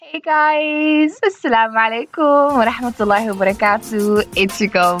Hey guys, Assalamu alaikum wa rahmatullahi wa barakatuh. It's your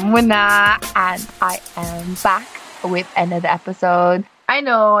girl Muna, and I am back with another episode. I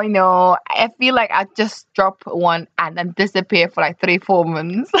know. I feel like I just drop one and then disappear for like 3-4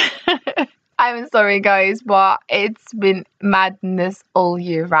 months. I'm sorry guys, but it's been madness all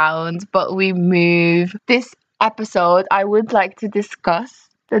year round. But we move. This episode, I would like to discuss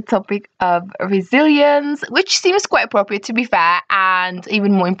the topic of resilience, which seems quite appropriate to be fair, and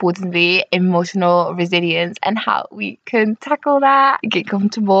even more importantly, emotional resilience and how we can tackle that, get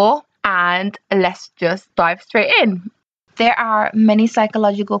comfortable, and let's just dive straight in. There are many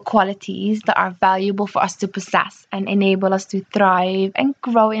psychological qualities that are valuable for us to possess and enable us to thrive and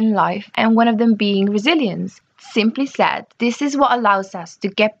grow in life, and one of them being resilience. Simply said, this is what allows us to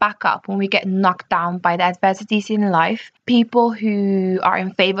get back up when we get knocked down by the adversities in life. People who are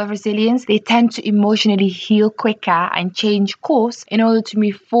in favor of resilience, they tend to emotionally heal quicker and change course in order to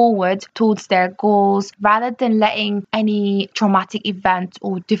move forward towards their goals rather than letting any traumatic events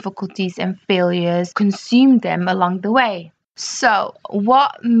or difficulties and failures consume them along the way. So,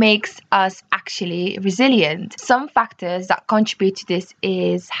 what makes us actually resilient? Some factors that contribute to this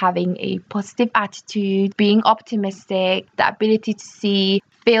is having a positive attitude, being optimistic, the ability to see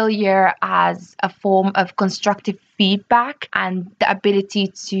failure as a form of constructive feedback, and the ability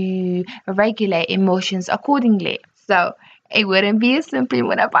to regulate emotions accordingly. So, it wouldn't be a Simply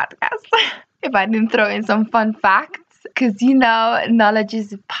Winner podcast if I didn't throw in some fun facts. Because knowledge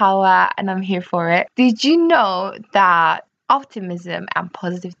is power and I'm here for it. Did you know that optimism and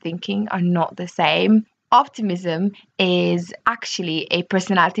positive thinking are not the same? Optimism is actually a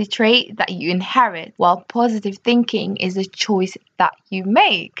personality trait that you inherit, while positive thinking is a choice that you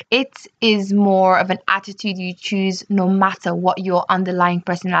make. It is more of an attitude you choose no matter what your underlying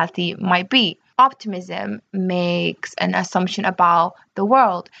personality might be. Optimism makes an assumption about the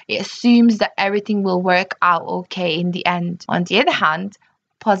world. It assumes that everything will work out okay in the end. On the other hand,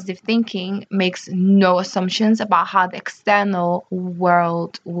 positive thinking makes no assumptions about how the external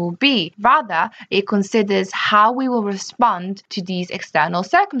world will be. Rather, it considers how we will respond to these external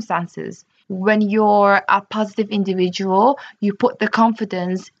circumstances. When you're a positive individual, you put the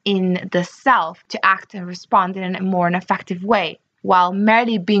confidence in the self to act and respond in a more effective way, while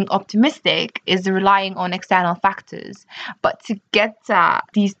merely being optimistic is relying on external factors. But together,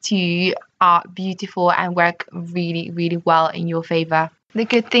 these two are beautiful and work really, really well in your favor. The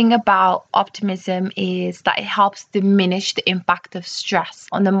good thing about optimism is that it helps diminish the impact of stress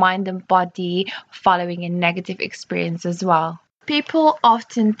on the mind and body following a negative experience as well. People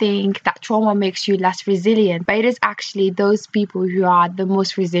often think that trauma makes you less resilient, but it is actually those people who are the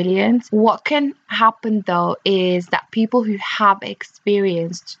most resilient. What can happen though is that people who have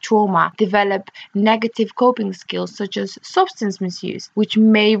experienced trauma develop negative coping skills such as substance misuse, which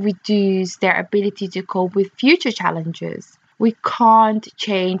may reduce their ability to cope with future challenges. We can't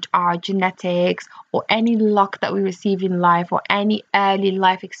change our genetics or any luck that we receive in life or any early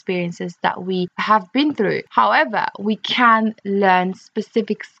life experiences that we have been through. However, we can learn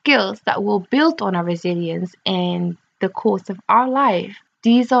specific skills that will build on our resilience in the course of our life.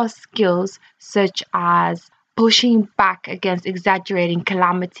 These are skills such as pushing back against exaggerating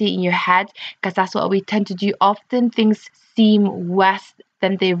calamity in your head, because that's what we tend to do. Often things seem worse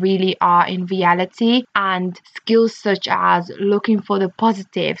than they really are in reality, and skills such as looking for the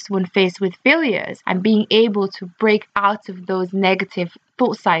positives when faced with failures and being able to break out of those negative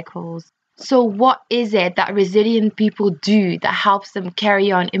thought cycles. So what is it that resilient people do that helps them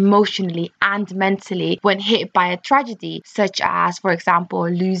carry on emotionally and mentally when hit by a tragedy, such as, for example,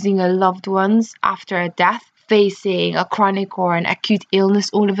 losing a loved ones after a death, facing a chronic or an acute illness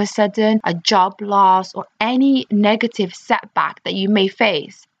all of a sudden, a job loss, or any negative setback that you may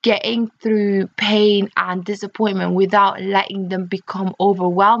face? Getting through pain and disappointment without letting them become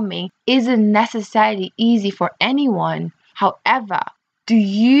overwhelming isn't necessarily easy for anyone. However, do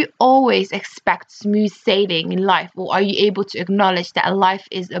you always expect smooth sailing in life, or are you able to acknowledge that life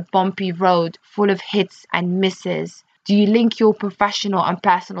is a bumpy road full of hits and misses? Do you link your professional and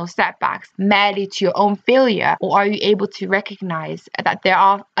personal setbacks merely to your own failure, or are you able to recognize that there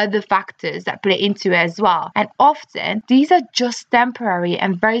are other factors that play into it as well? And often, these are just temporary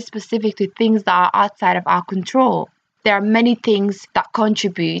and very specific to things that are outside of our control. There are many things that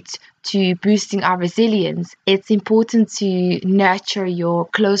contribute to boosting our resilience. It's important to nurture your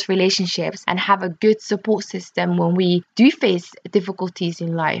close relationships and have a good support system when we do face difficulties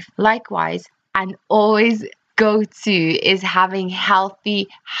in life. Likewise, and always go-to is having healthy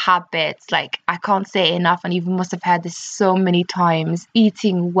habits. Like, I can't say it enough, and you must have heard this so many times.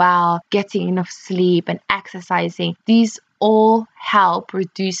 Eating well, getting enough sleep, and exercising. These all help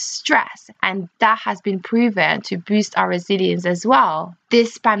reduce stress, and that has been proven to boost our resilience as well.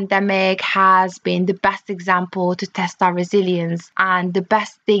 This pandemic has been the best example to test our resilience and the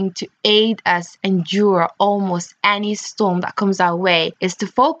best thing to aid us endure almost any storm that comes our way is to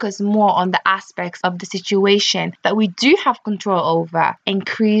focus more on the aspects of the situation that we do have control over,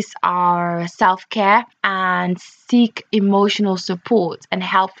 increase our self-care, and seek emotional support and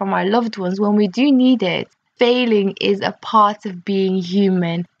help from our loved ones when we do need it. Failing is a part of being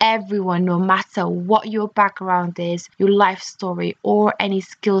human. Everyone, no matter what your background is, your life story, or any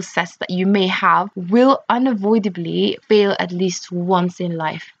skill sets that you may have, will unavoidably fail at least once in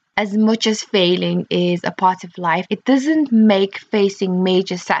life. As much as failing is a part of life, it doesn't make facing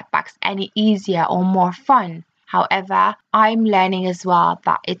major setbacks any easier or more fun. However, I'm learning as well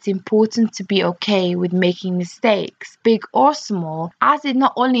that it's important to be okay with making mistakes, big or small, as it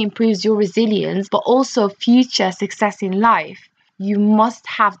not only improves your resilience but also future success in life. You must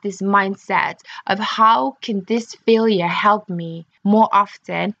have this mindset of how can this failure help me? More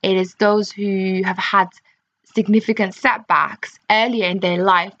often, it is those who have had significant setbacks earlier in their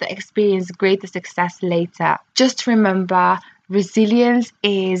life that experience greater success later. Just remember, resilience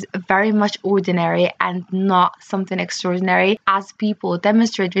is very much ordinary and not something extraordinary, as people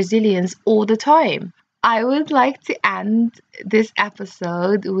demonstrate resilience all the time. I would like to end this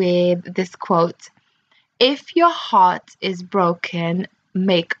episode with this quote: "If your heart is broken,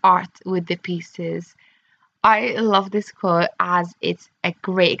 make art with the pieces." I love this quote as it's a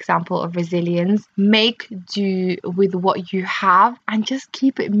great example of resilience. Make do with what you have and just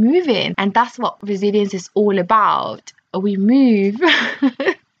keep it moving. And that's what resilience is all about. We move.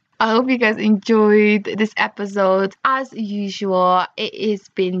 I hope you guys enjoyed this episode. As usual, it has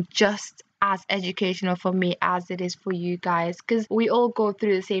been just as educational for me as it is for you guys, because we all go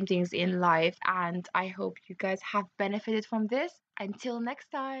through the same things in life, and I hope you guys have benefited from this. Until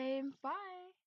next time, bye.